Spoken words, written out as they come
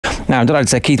Now, I'm delighted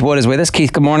to say Keith Wood is with us.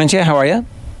 Keith, good morning to you. How are you?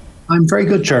 I'm very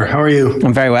good, Ger. How are you?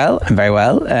 I'm very well.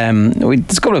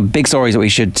 There's a couple of big stories that we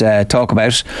should talk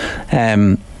about.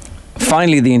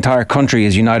 Finally, the entire country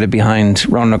is united behind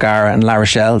Ronan O'Gara and La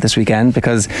Rochelle this weekend,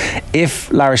 because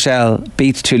if La Rochelle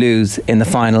beats Toulouse in the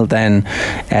final, then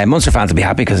Munster fans will be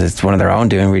happy because it's one of their own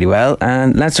doing really well,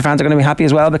 and Leinster fans are going to be happy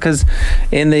as well because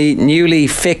in the newly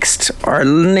fixed or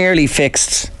nearly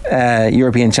fixed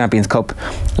European Champions Cup,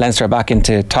 Leinster are back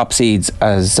into top seeds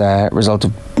as a result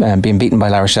of being beaten by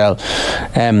La Rochelle.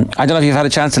 I don't know if you've had a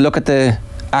chance to look at the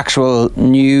actual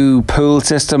new pool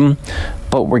system,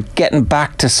 but we're getting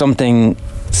back to something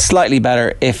slightly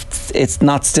better if it's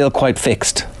not still quite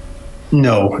fixed.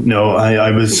 No, I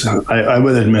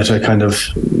will admit I kind of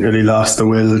really lost the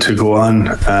will to go on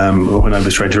when I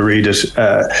was trying to read it.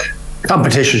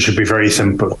 Competition should be very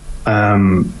simple,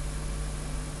 but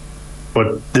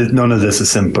none of this is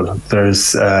simple.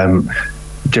 There's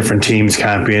different teams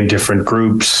can't be in different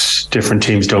groups. Different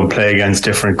teams don't play against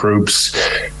different groups.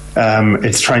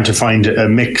 It's trying to find a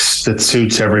mix that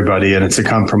suits everybody, and it's a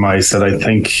compromise that I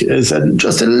think is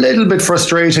just a little bit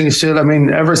frustrating still. I mean,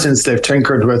 ever since they've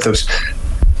tinkered with it,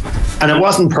 and it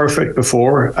wasn't perfect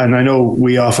before, and I know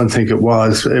we often think it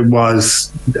was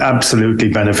absolutely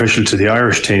beneficial to the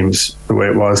Irish teams the way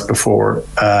it was before,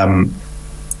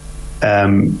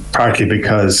 partly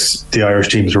because the Irish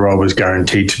teams were always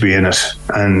guaranteed to be in it,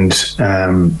 and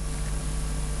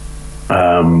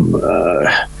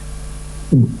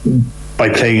by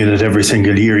playing it every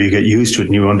single year, you get used to it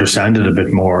and you understand it a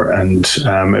bit more. And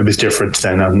it was different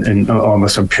then in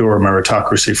almost a pure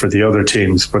meritocracy for the other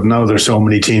teams. But now there's so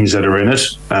many teams that are in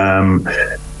it.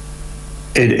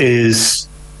 It is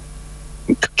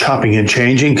chopping and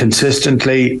changing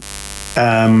consistently.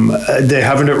 They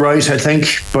haven't it right, I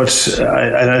think, but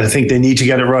I think they need to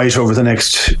get it right over the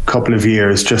next couple of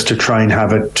years just to try and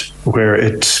have it where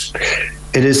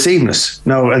it is seamless.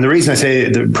 No, and the reason I say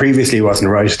that previously it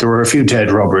wasn't right, there were a few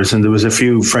dead rubbers and there was a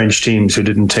few French teams who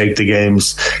didn't take the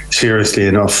games seriously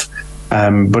enough.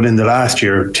 But in the last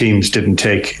year, teams didn't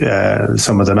take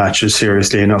some of the matches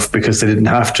seriously enough because they didn't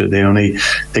have to.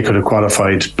 They could have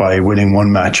qualified by winning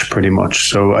one match pretty much.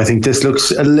 So I think this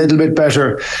looks a little bit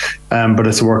better, but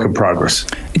it's a work in progress.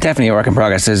 Definitely a work in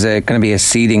progress. There's going to be a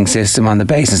seeding system on the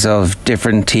basis of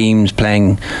different teams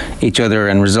playing each other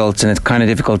and results, and it's kind of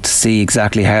difficult to see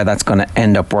exactly how that's going to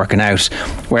end up working out.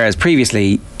 Whereas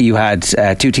previously you had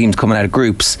two teams coming out of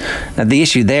groups. Now the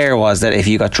issue there was that if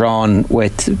you got drawn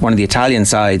with one of the Italian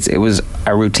sides, it was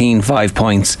a routine 5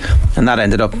 points, and that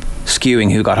ended up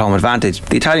skewing who got home advantage.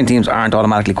 The Italian teams aren't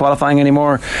automatically qualifying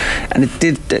anymore, and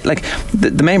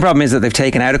the main problem is that they've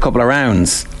taken out a couple of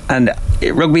rounds, and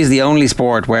rugby is the only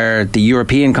sport where the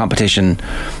European competition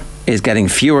is getting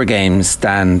fewer games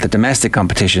than the domestic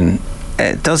competition.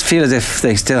 It does feel as if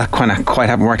they still quite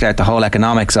haven't worked out the whole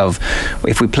economics of,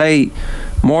 if we play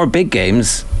more big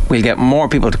games, we'll get more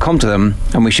people to come to them,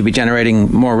 and we should be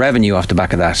generating more revenue off the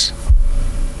back of that.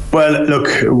 Well, look,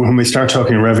 when we start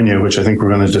talking revenue, which I think we're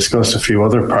going to discuss a few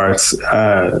other parts,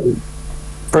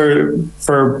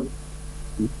 for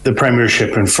the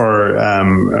Premiership and for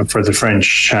the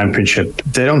French Championship,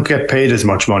 they don't get paid as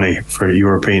much money for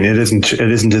European. It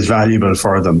isn't as valuable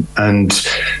for them. And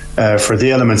for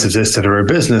the elements of this that are a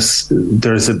business,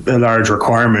 there's a large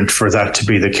requirement for that to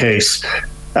be the case.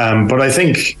 But I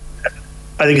think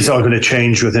it's all going to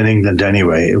change within England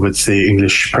anyway, with the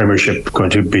English Premiership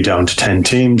going to be down to 10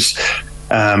 teams.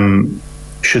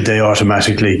 Should they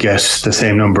automatically get the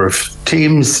same number of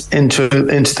teams into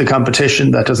the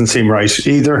competition? That doesn't seem right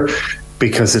either,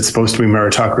 because it's supposed to be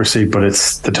meritocracy, but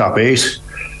it's the top 8.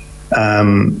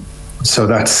 So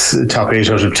that's top 8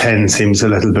 out of 10 seems a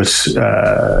little bit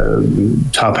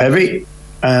top heavy.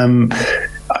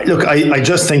 Look, I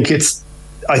just think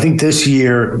I think this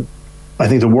year, I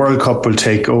think the World Cup will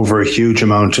take over a huge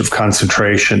amount of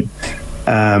concentration.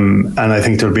 And I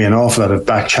think there'll be an awful lot of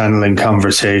back-channeling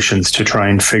conversations to try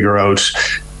and figure out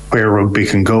where rugby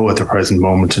can go at the present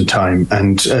moment in time.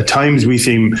 And at times we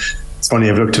seem, it's funny,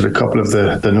 I've looked at a couple of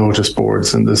the notice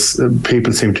boards, and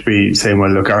people seem to be saying,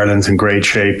 well, look, Ireland's in great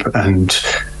shape, and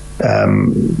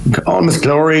almost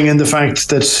glorying in the fact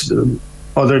that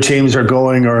other teams are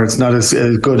going, or it's not as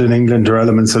good in England, or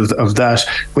elements of that.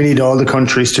 We need all the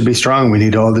countries to be strong. We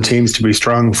need all the teams to be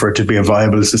strong for it to be a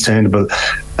viable, sustainable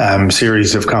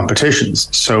series of competitions.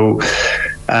 So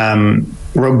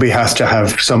rugby has to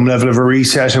have some level of a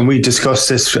reset, and we discussed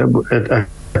this at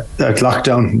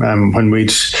lockdown when we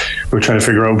were trying to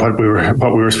figure out what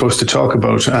we were supposed to talk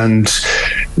about, and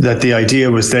that the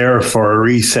idea was there for a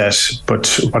reset.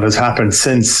 But what has happened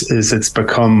since is it's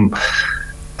become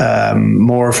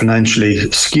more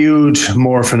financially skewed,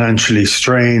 more financially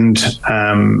strained,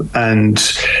 and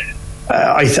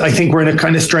I think we're in a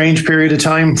kind of strange period of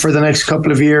time for the next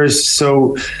couple of years.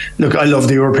 So, look, I love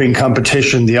the European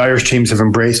competition. The Irish teams have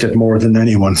embraced it more than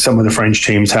anyone. Some of the French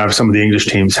teams have, some of the English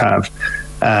teams have.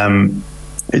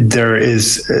 There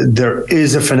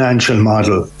is a financial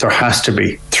model. There has to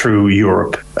be through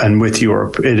Europe, and with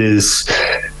Europe, it is.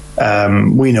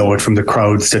 We know it from the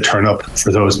crowds that turn up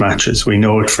for those matches. We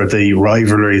know it for the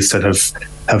rivalries that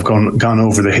have gone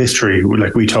over the history.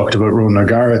 Like we talked about Ronan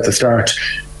O'Gara at the start.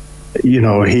 You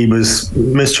know, he was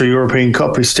Mr. European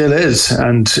Cup. He still is,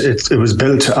 and it was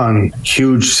built on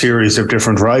huge series of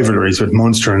different rivalries with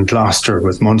Munster and Gloucester,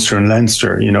 with Munster and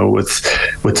Leinster. You know, with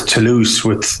Toulouse,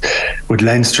 with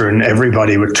Leinster and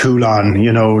everybody, with Toulon.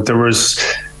 You know, there was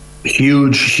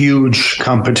huge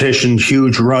competition,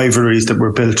 huge rivalries that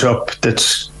were built up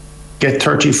that get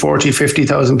 30, 40,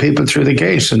 50,000 people through the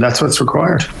gate, and that's what's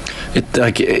required.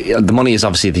 The money is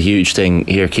obviously the huge thing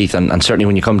here, Keith, and certainly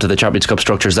when you come to the Champions Cup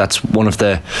structures, that's one of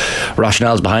the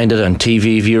rationales behind it, and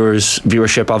TV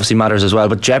viewership obviously matters as well,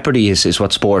 but jeopardy is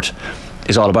what sport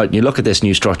is all about. You look at this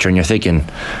new structure and you're thinking,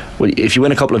 well, if you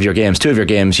win a couple of your games, 2 of your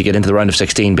games, you get into the round of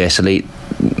 16 basically,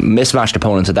 mismatched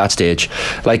opponents at that stage.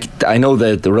 Like, I know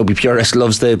the rugby purist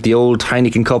loves the old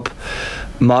Heineken Cup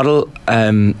model.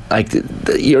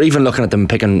 You're even looking at them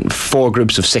picking 4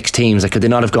 groups of 6 teams. Like, could they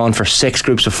not have gone for 6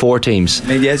 groups of 4 teams?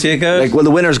 Yes, you could. Like, well, the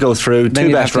winners go through, then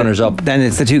 2 best runners up. Then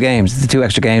it's the 2 games, the 2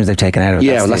 extra games they've taken out of it.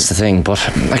 Yeah, that's the thing. But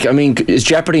like, I mean, is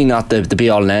jeopardy not the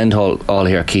be all and end all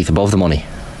here, Keith, above the money?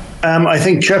 I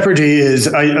think jeopardy is.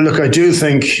 I do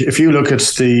think if you look at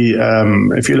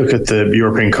the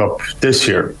European Cup this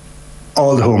year,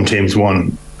 all the home teams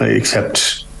won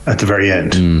except at the very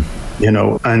end. You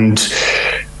know, and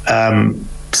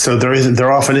so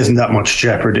there often isn't that much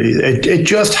jeopardy. It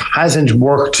just hasn't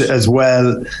worked as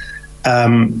well.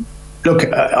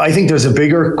 Look, I think there's a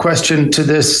bigger question to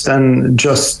this than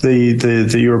just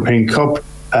the European Cup.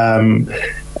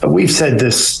 We've said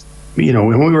this. You know,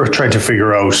 when we were trying to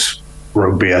figure out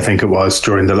rugby, I think it was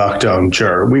during the lockdown,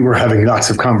 Ger, we were having lots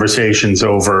of conversations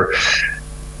over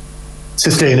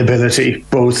sustainability,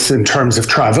 both in terms of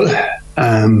travel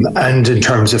and in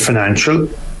terms of financial,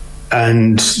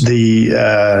 and the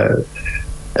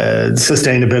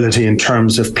sustainability in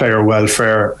terms of player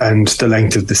welfare and the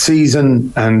length of the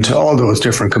season and all those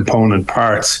different component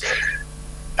parts.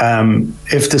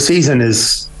 If the season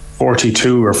is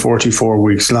 42 or 44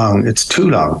 weeks long, it's too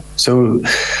long. So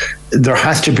there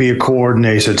has to be a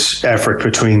coordinated effort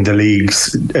between the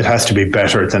leagues. It has to be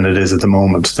better than it is at the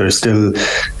moment. There still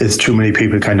is too many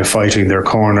people kind of fighting their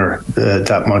corner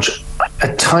that much.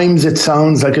 At times it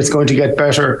sounds like it's going to get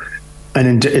better,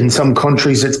 and in some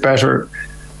countries it's better.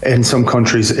 In some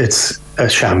countries it's a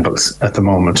shambles at the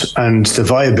moment. And the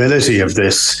viability of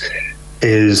this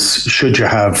is, should you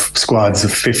have squads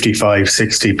of 55,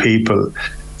 60 people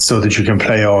so that you can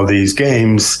play all these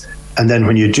games. And then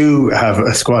when you do have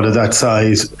a squad of that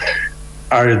size,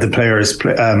 are the players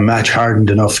match hardened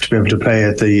enough to be able to play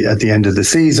at the end of the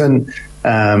season?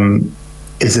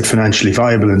 Is it financially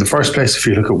viable in the first place? If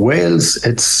you look at Wales,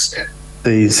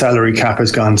 the salary cap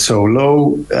has gone so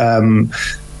low.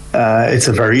 It's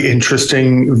a very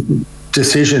interesting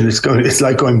decision. It's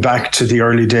like going back to the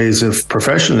early days of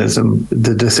professionalism.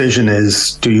 The decision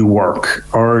is, do you work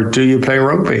or do you play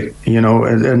rugby? You know,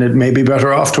 and it may be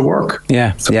better off to work.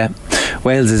 Yeah.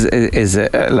 Wales is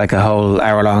like a whole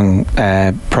hour-long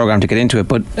programme to get into it,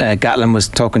 but Gatland was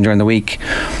talking during the week,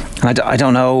 and I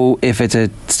don't know if it's a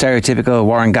stereotypical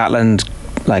Warren Gatland,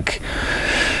 like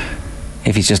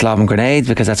if he's just lobbing grenades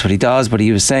because that's what he does, but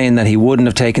he was saying that he wouldn't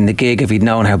have taken the gig if he'd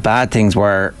known how bad things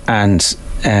were. And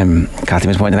Cathy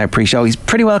was pointing out pre-show, he's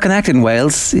pretty well connected in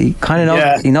Wales. He kind of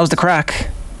knows, he knows the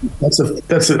crack. I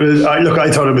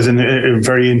thought it was a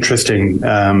very interesting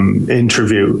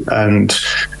interview,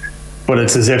 but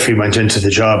it's as if he went into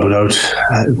the job without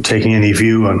taking any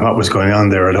view on what was going on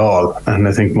there at all. And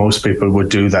I think most people would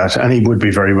do that, and he would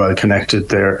be very well connected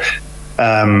there.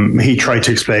 He tried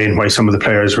to explain why some of the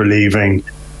players were leaving.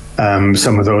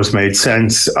 Some of those made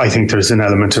sense. I think there's an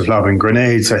element of lobbing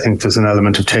grenades. I think there's an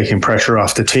element of taking pressure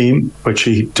off the team, which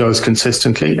he does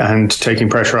consistently, and taking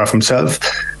pressure off himself.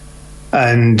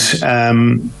 But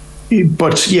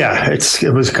yeah,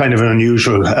 it was kind of an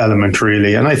unusual element,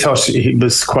 really. And I thought he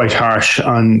was quite harsh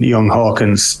on young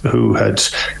Hawkins, who had.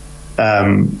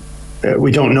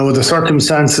 We don't know the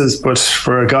circumstances, but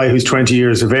for a guy who's 20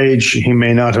 years of age, he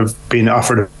may not have been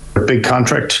offered a big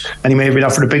contract, and he may have been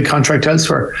offered a big contract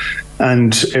elsewhere.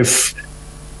 And if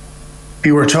if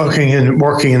you were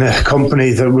working in a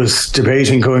company that was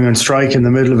debating going on strike in the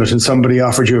middle of it, and somebody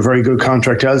offered you a very good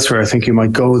contract elsewhere, I think you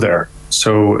might go there.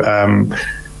 So,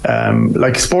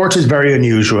 like, sport is very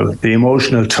unusual. The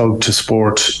emotional tug to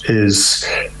sport is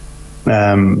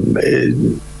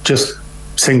it just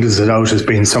singles it out as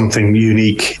being something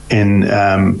unique in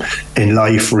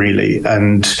life, really,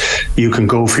 and you can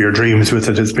go for your dreams with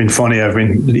it. It's been funny. I've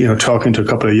been talking to a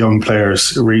couple of young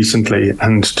players recently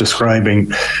and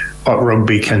describing what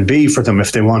rugby can be for them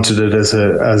if they wanted it as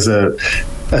a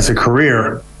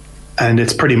career. And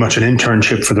it's pretty much an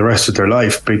internship for the rest of their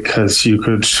life, because you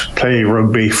could play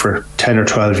rugby for 10 or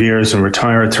 12 years and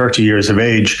retire at 30 years of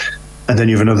age, and then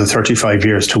you have another 35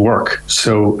 years to work.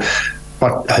 So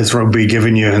what has rugby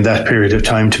given you in that period of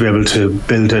time to be able to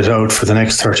build it out for the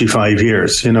next 35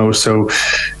 years? So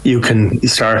you can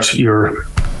start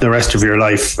the rest of your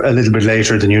life a little bit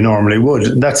later than you normally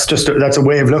would. That's a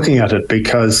way of looking at it,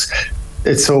 because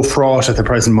it's so fraught at the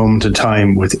present moment in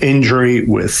time with injury,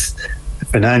 with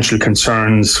financial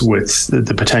concerns, with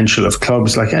the potential of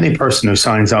clubs. Like, any person who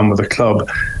signs on with a club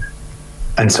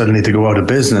and suddenly they go out of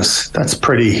business, that's a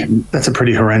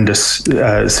pretty horrendous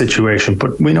situation.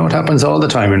 But we know it happens all the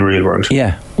time in real world.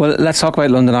 Yeah. Well, let's talk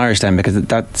about London Irish then, because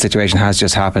that situation has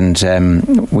just happened.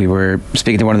 We were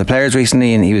speaking to one of the players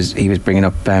recently, and he was bringing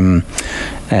up I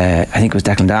think it was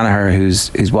Declan Danaher,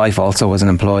 whose wife also was an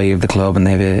employee of the club, and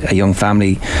they have a young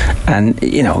family. And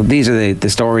these are the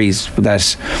stories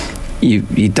that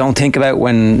you don't think about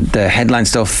when the headline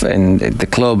stuff and the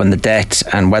club and the debt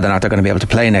and whether or not they're going to be able to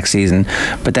play next season.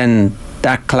 But then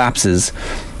that collapses,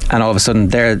 and all of a sudden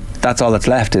that's all that's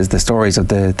left is the stories of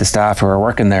the staff who are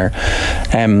working there.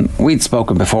 We'd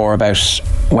spoken before about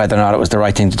whether or not it was the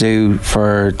right thing to do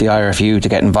for the IRFU to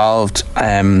get involved.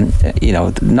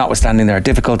 Notwithstanding their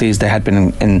difficulties, they had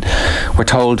been we're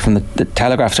told from the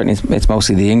Telegraph, certainly it's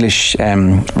mostly the English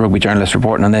rugby journalists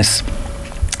reporting on this,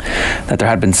 that there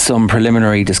had been some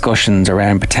preliminary discussions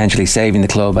around potentially saving the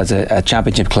club as a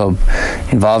championship club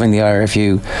involving the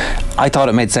IRFU. I thought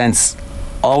it made sense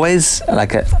always.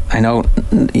 I know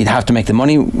you'd have to make the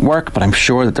money work, but I'm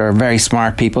sure that there are very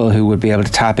smart people who would be able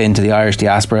to tap into the Irish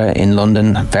diaspora in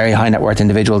London, very high net worth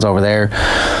individuals over there,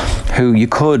 who you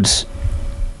could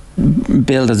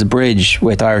build as a bridge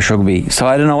with Irish rugby. So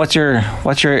I don't know, what's your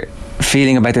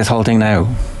feeling about this whole thing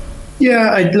now?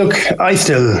 Yeah,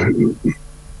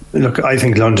 I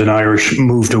think London Irish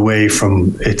moved away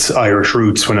from its Irish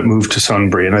roots when it moved to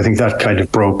Sunbury, and I think that kind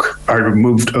of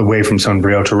moved away from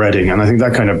Sunbury out to Reading, and I think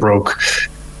that kind of broke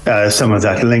some of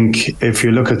that link. If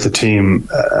you look at the team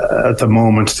at the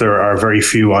moment, there are very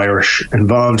few Irish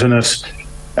involved in it.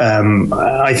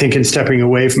 I think in stepping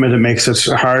away from it, it makes it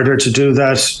harder to do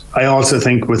that. I also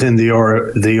think within the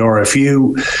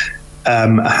RFU,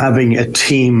 having a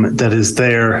team that is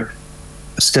there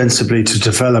ostensibly to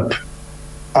develop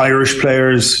Irish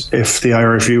players, if the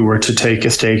IRFU were to take a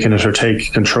stake in it or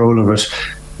take control of it,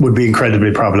 would be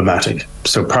incredibly problematic.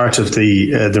 So part of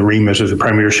the remit of the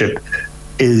Premiership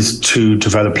is to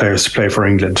develop players to play for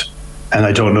England, and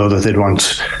I don't know that they'd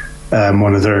want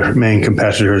one of their main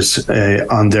competitors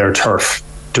on their turf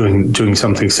doing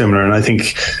something similar. And I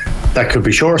think that could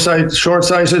be short-sighted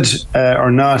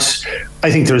or not.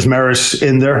 I think there's merit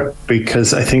in there,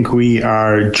 because I think we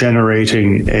are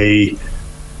generating a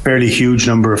fairly huge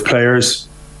number of players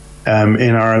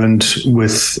in Ireland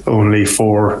with only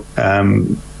four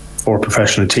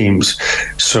professional teams.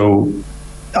 So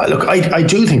look, I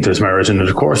do think there's merit in it.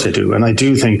 Of course I do. And I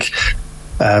do think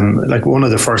like one of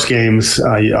the first games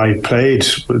I played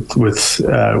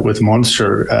with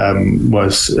Munster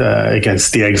was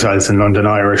against the Exiles in London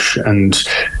Irish, and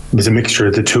it was a mixture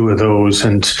of the two of those,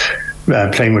 and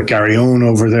playing with Gary Owen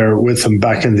over there with him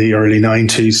back in the early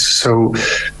 90s. So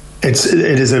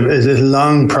it is a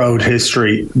long, proud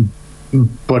history,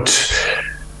 but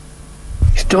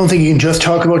I don't think you can just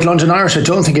talk about London Irish. I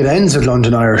don't think it ends at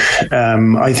London Irish.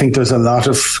 I think there's a lot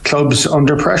of clubs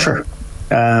under pressure.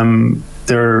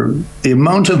 The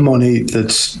amount of money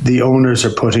that the owners are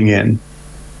putting in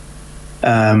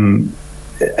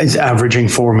is averaging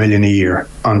 4 million a year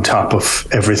on top of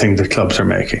everything that clubs are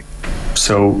making.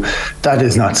 So that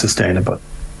is not sustainable.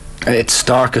 It's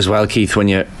stark as well, Keith, when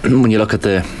you look at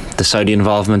the Saudi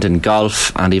involvement in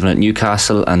golf and even at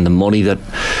Newcastle, and the money that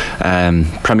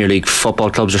Premier League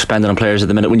football clubs are spending on players at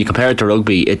the minute. When you compare it to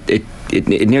rugby, it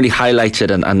nearly highlights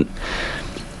it, and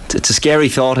it's a scary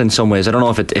thought in some ways. I don't know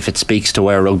if it speaks to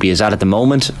where rugby is at the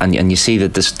moment, and you see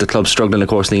that the club's struggling, of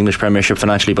course, in the English Premiership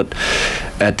financially, but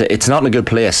it's not in a good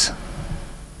place.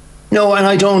 No, and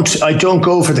I don't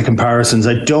go for the comparisons.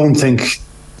 I don't think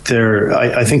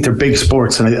I think they're big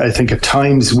sports, and I think at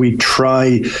times we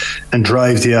try and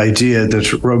drive the idea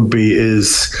that rugby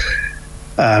is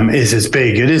as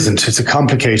big. It isn't. It's a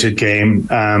complicated game.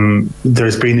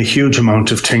 There's been a huge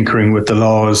amount of tinkering with the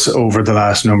laws over the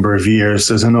last number of years.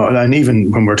 And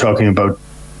even when we're talking about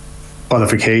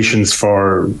qualifications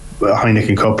for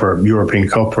Heineken Cup or European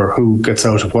Cup, or who gets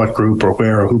out of what group or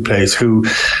where or who plays who,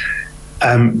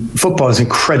 football is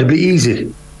incredibly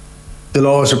easy. The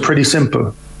laws are pretty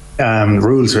simple.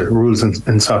 Rules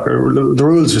in soccer. The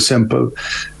rules are simple.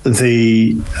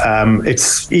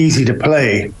 It's easy to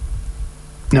play.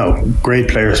 No, great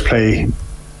players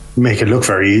make it look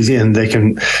very easy, and they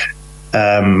can.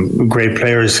 Great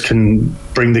players can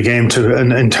bring the game to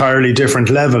an entirely different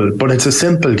level, but it's a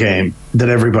simple game that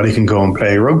everybody can go and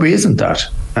play. Rugby isn't that,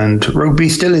 and rugby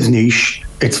still is niche.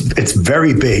 It's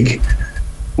very big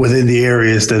within the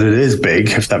areas that it is big,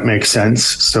 if that makes sense.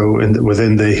 So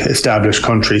within the established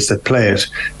countries that play it,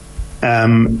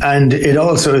 and it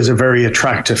also is a very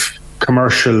attractive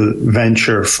commercial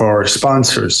venture for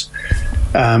sponsors.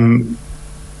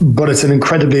 But it's an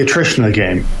incredibly attritional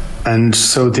game. And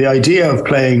so the idea of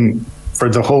playing for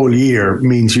the whole year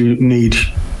means you need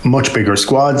much bigger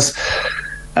squads.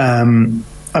 I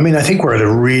think we're at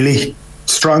a really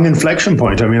strong inflection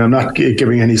point. I'm not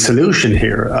giving any solution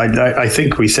here. I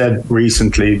think we said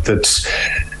recently that,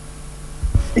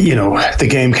 the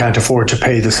game can't afford to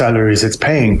pay the salaries it's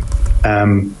paying.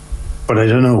 But I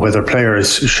don't know whether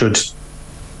players should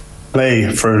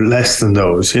play for less than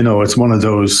those. It's one of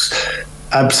those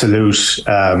absolute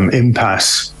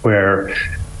impasse where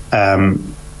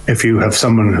if you have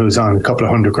someone who's on a couple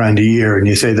of $100,000 a year and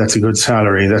you say that's a good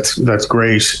salary, that's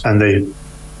great, and the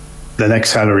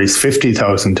next salary is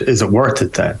 50,000, is it worth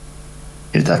it then?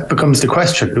 That becomes the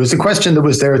question. It was the question that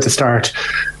was there at the start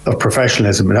of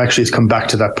professionalism. It actually has come back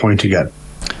to that point again.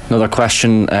 Another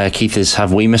question, Keith, is: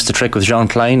 have we missed a trick with Jean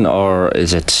Klein, or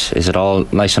is it all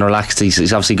nice and relaxed?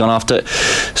 He's obviously gone off to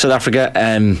South Africa.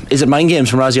 Is it mind games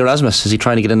from Rassie Erasmus? Is he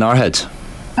trying to get in our heads?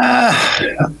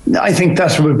 I think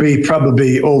that would be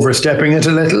probably overstepping it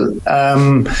a little.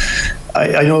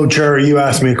 I know, Ger, you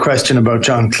asked me a question about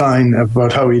John Klein,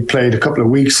 about how he played a couple of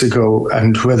weeks ago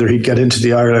and whether he'd get into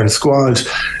the Ireland squad.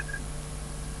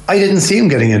 I didn't see him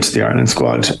getting into the Ireland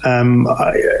squad.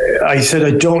 I said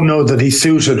I don't know that he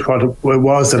suited what it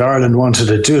was that Ireland wanted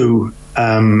to do.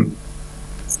 And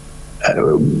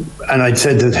I'd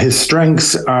said that his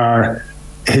strengths are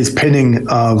his pinning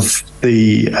of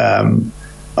the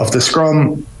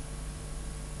scrum,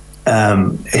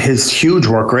 his huge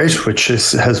work rate, which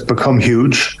has become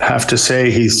huge. I have to say,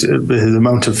 his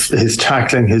amount of his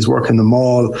tackling, his work in the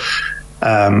maul.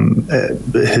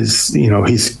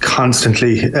 He's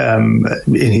constantly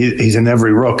he's in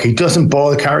every ruck. He doesn't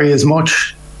ball carry as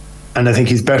much, and I think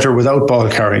he's better without ball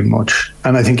carrying much.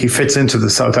 And I think he fits into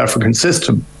the South African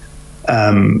system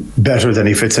better than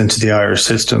he fits into the Irish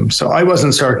system. So I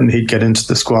wasn't certain he'd get into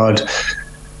the squad.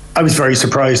 I was very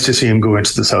surprised to see him go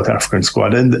into the South African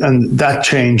squad, and that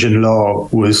change in law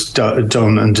was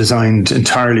done and designed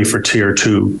entirely for Tier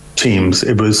 2 teams.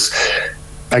 It was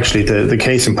actually the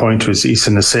case in point was Issa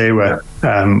Nasewa,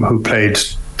 who played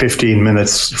 15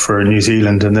 minutes for New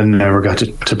Zealand and then never got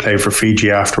to play for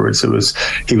Fiji afterwards.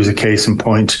 He was a case in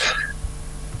point.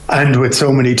 And with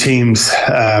so many teams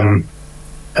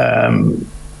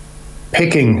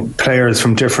picking players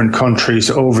from different countries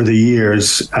over the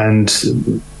years, and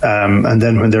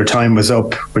then when their time was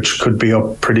up, which could be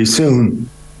up pretty soon,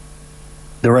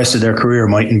 the rest of their career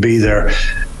mightn't be there.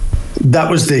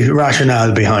 That was the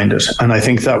rationale behind it, and I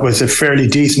think that was a fairly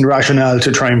decent rationale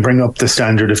to try and bring up the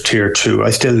standard of Tier 2.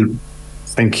 I still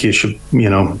think you should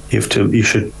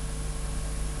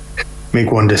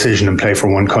make one decision and play for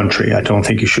one country. I don't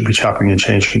think you should be chopping and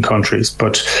changing countries,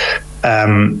 but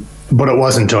it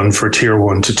wasn't done for Tier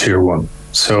 1 to Tier 1.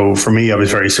 So for me, I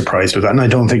was very surprised with that, and I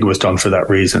don't think it was done for that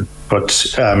reason. But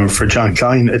for John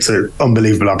Klein, it's an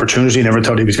unbelievable opportunity. Never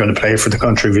thought he was going to play for the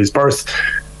country of his birth.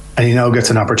 And he now gets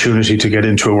an opportunity to get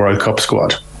into a World Cup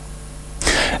squad.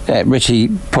 Richie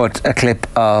put a clip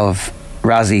of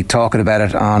Rassie talking about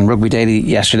it on Rugby Daily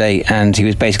yesterday, and he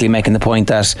was basically making the point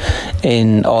that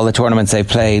in all the tournaments they've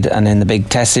played and in the big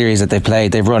test series that they've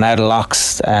played, they've run out of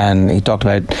locks. And he talked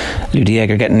about Lou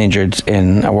Diego getting injured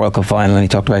in a World Cup final, and he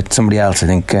talked about somebody else. I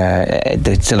think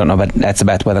they still don't know about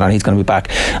Etzebeth, whether or not he's going to be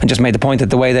back, and just made the point that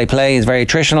the way they play is very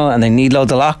attritional and they need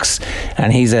loads of locks,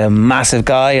 and he's a massive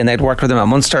guy and they'd worked with him at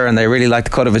Munster and they really like the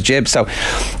cut of his jib. So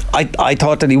I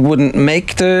thought that he wouldn't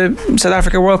make the South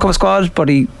Africa World Cup squad, but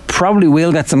he probably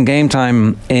will get some game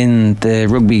time in the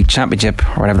Rugby Championship,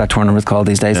 or whatever that tournament is called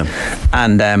these days. Yeah.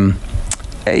 And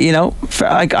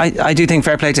I do think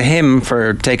fair play to him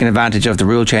for taking advantage of the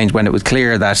rule change when it was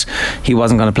clear that he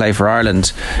wasn't going to play for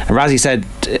Ireland. And Razzie said,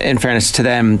 in fairness to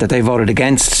them, that they voted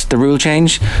against the rule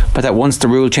change, but that once the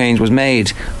rule change was made,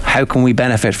 how can we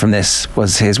benefit from this,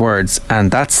 was his words.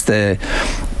 And that's the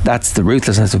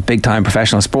ruthlessness of big time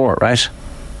professional sport, right?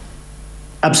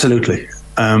 Absolutely.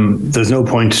 There's no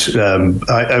point,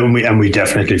 and we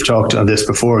definitely have talked on this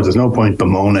before, there's no point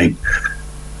bemoaning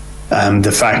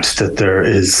the fact that there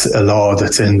is a law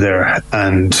that's in there,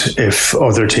 and if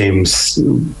other teams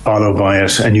follow by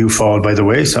it and you fall by the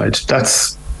wayside,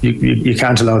 that's you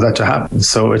can't allow that to happen.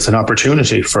 So it's an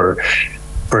opportunity for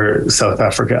South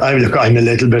Africa. I'm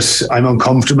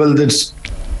uncomfortable that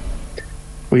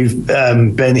we've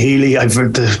Ben Healy.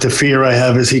 The fear I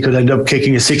have is he could end up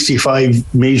kicking a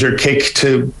 65-metre kick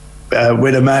to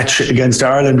win a match against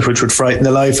Ireland, which would frighten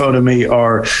the life out of me.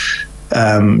 Or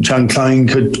John Klein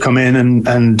could come in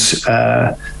and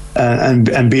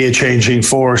be a changing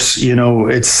force.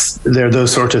 They're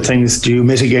those sort of things. Do you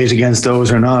mitigate against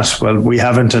those or not? Well, we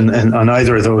haven't on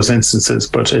either of those instances.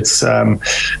 But it's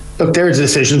look, there are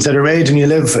decisions that are made, and you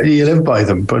live by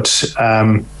them. But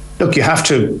look, you have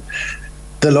to.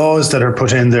 The laws that are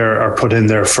put in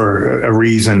there for a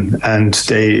reason, and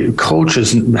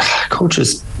coaches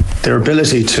their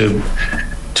ability to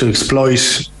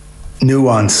exploit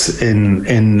nuance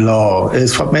in law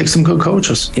is what makes them good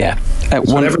coaches. Yeah,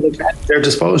 whatever they can at their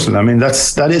disposal. I mean,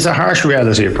 that is a harsh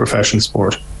reality of professional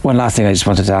sport. One last thing I just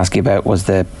wanted to ask you about was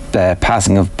the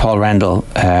passing of Paul Rendell.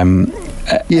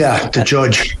 The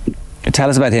judge. Tell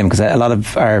us about him, because a lot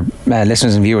of our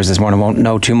listeners and viewers this morning won't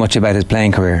know too much about his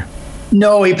playing career.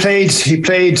 No, he played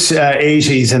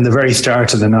 80s and the very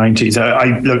start of the 90s.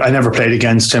 I never played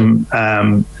against him.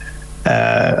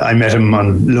 I met him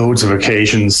on loads of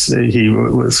occasions.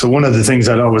 So one of the things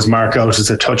I'd always mark out is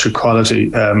a touch of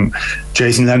quality.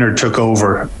 Jason Leonard took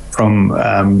over from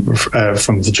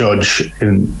the judge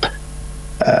and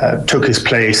took his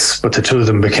place, but the two of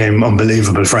them became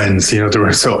unbelievable friends.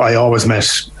 I always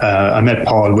met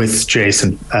Paul with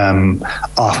Jason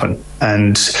often,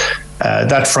 and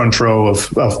that front row of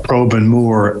Probyn,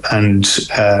 Moore and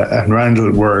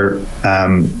Randall were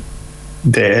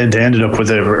they ended up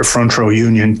with a front row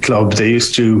union club. They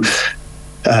used to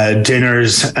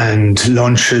dinners and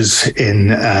lunches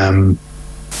in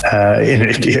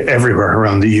everywhere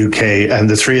around the UK, and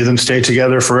the three of them stayed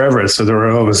together forever. So they were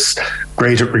always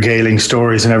great at regaling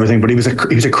stories and everything. But he was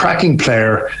a cracking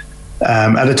player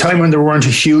at a time when there weren't a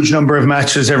huge number of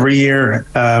matches every year.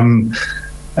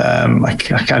 I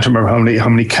can't remember how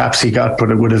many caps he got,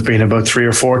 but it would have been about 3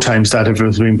 or 4 times that if he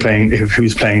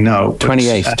was playing now.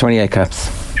 28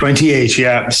 caps. 28,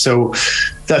 yeah. So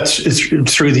that's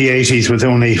through the 80s with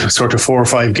only sort of 4 or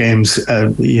 5 games, a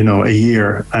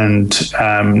year, and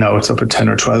now it's up at 10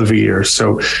 or 12 a year.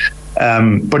 So,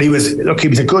 but he was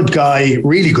a good guy,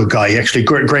 really good guy, actually,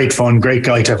 great fun, great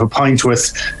guy to have a pint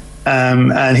with,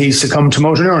 and he succumbed to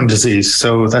motor neuron disease.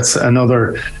 So that's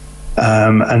another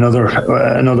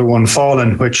one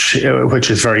fallen, which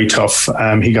is very tough.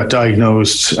 He got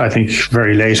diagnosed, I think,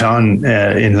 very late on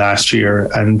in last year,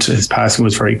 and his passing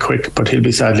was very quick, but he'll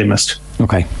be sadly missed.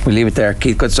 Okay, we'll leave it there.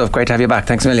 Keith, good stuff. Great to have you back.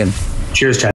 Thanks a million. Cheers, Jen.